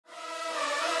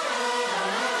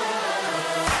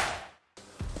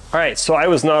All right, so I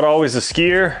was not always a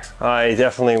skier. I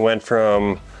definitely went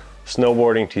from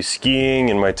snowboarding to skiing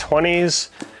in my 20s,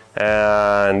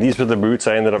 and these were the boots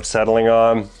I ended up settling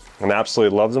on and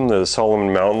absolutely loved them. The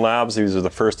Salomon Mountain Labs, these are the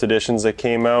first editions that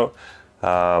came out.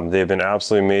 They've been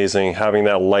absolutely amazing. Having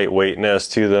that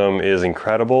lightweightness to them is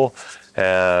incredible,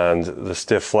 and the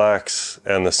stiff flex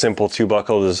and the simple two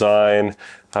buckle design,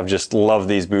 I've just loved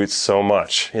these boots so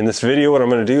much. In this video, what I'm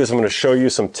going to do is I'm going to show you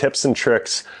some tips and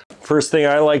tricks. First thing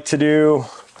I like to do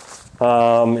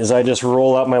is I just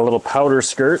roll up my little powder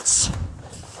skirts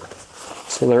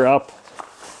so they're up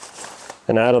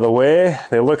and out of the way.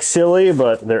 They look silly,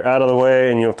 but they're out of the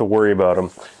way and you don't have to worry about them.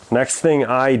 Next thing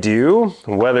I do,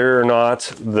 whether or not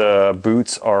the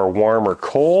boots are warm or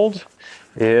cold,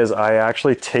 is I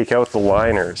actually take out the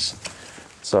liners.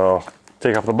 So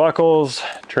take off the buckles,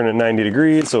 turn it 90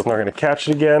 degrees so it's not going to catch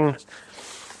it again.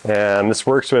 And this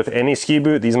works with any ski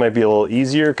boot. These might be a little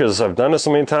easier because I've done this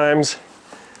so many times,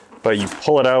 but you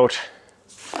pull it out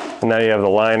and now you have the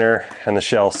liner and the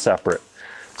shell separate.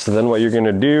 So then what you're going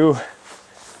to do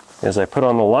is I put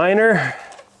on the liner,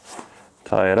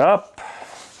 tie it up,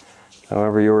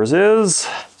 however yours is,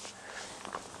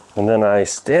 and then I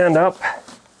stand up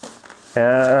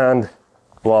and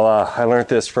voila. I learned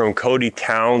this from Cody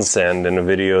Townsend in a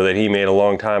video that he made a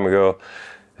long time ago,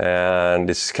 and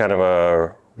it's kind of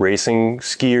a racing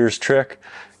skier's trick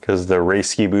because the race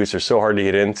ski boots are so hard to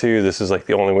get into. This is like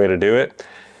the only way to do it.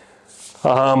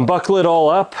 Buckle it all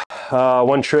up.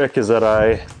 One trick is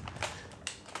that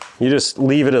you just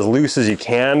leave it as loose as you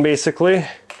can, basically.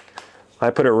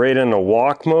 I put it right into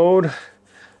walk mode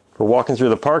for walking through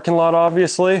the parking lot,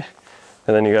 obviously.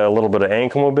 And then you got a little bit of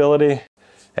ankle mobility.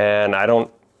 And I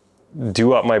don't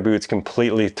do up my boots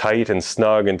completely tight and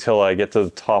snug until I get to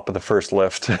the top of the first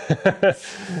lift.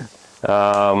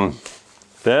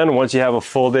 Then once you have a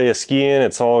full day of skiing,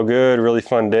 it's all good, really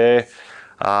fun day.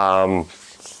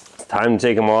 It's time to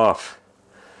take them off.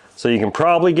 So you can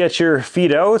probably get your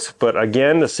feet out, but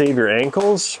again, to save your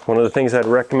ankles, one of the things I'd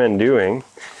recommend doing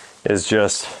is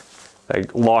just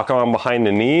like lock on behind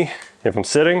the knee if I'm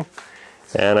sitting,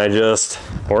 and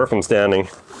or if I'm standing,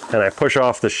 and I push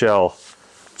off the shell.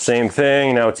 Same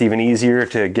thing, now it's even easier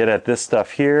to get at this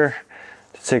stuff here,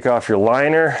 to take off your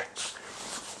liner.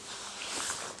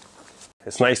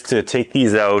 It's nice to take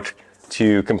these out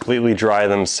to completely dry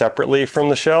them separately from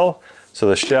the shell. So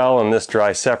the shell and this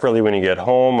dry separately when you get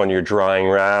home on your drying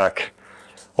rack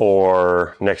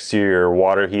or next to your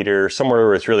water heater, somewhere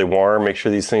where it's really warm. Make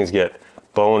sure these things get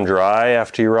bone dry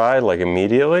after you ride, like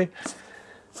immediately.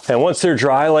 And once they're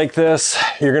dry like this,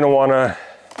 you're gonna wanna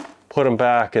put them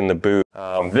back in the boot.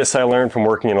 This I learned from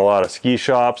working in a lot of ski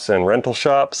shops and rental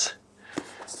shops.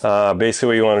 Basically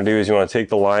what you wanna do is you wanna take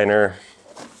the liner,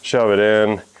 shove it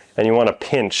in, and you wanna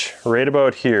pinch right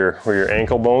about here where your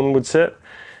ankle bone would sit.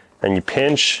 And you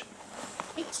pinch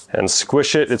and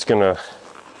squish it, it's gonna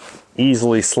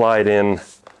easily slide in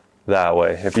that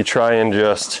way. If you try and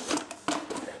just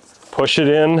push it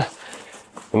in,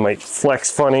 it might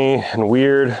flex funny and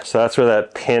weird. So that's where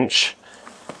that pinch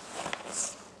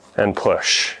and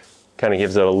push kind of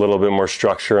gives it a little bit more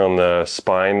structure on the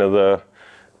spine of the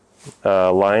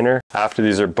liner. After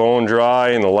these are bone dry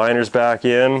and the liner's back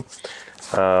in,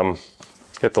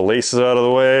 get the laces out of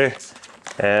the way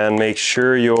and make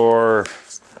sure your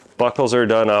buckles are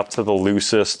done up to the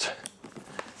loosest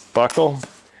buckle.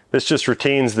 This just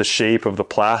retains the shape of the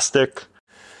plastic.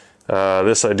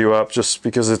 This I do up just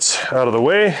because it's out of the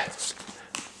way,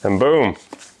 and boom.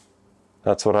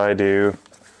 That's what I do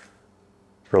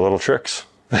for little tricks.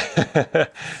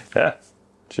 Yeah,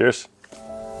 cheers.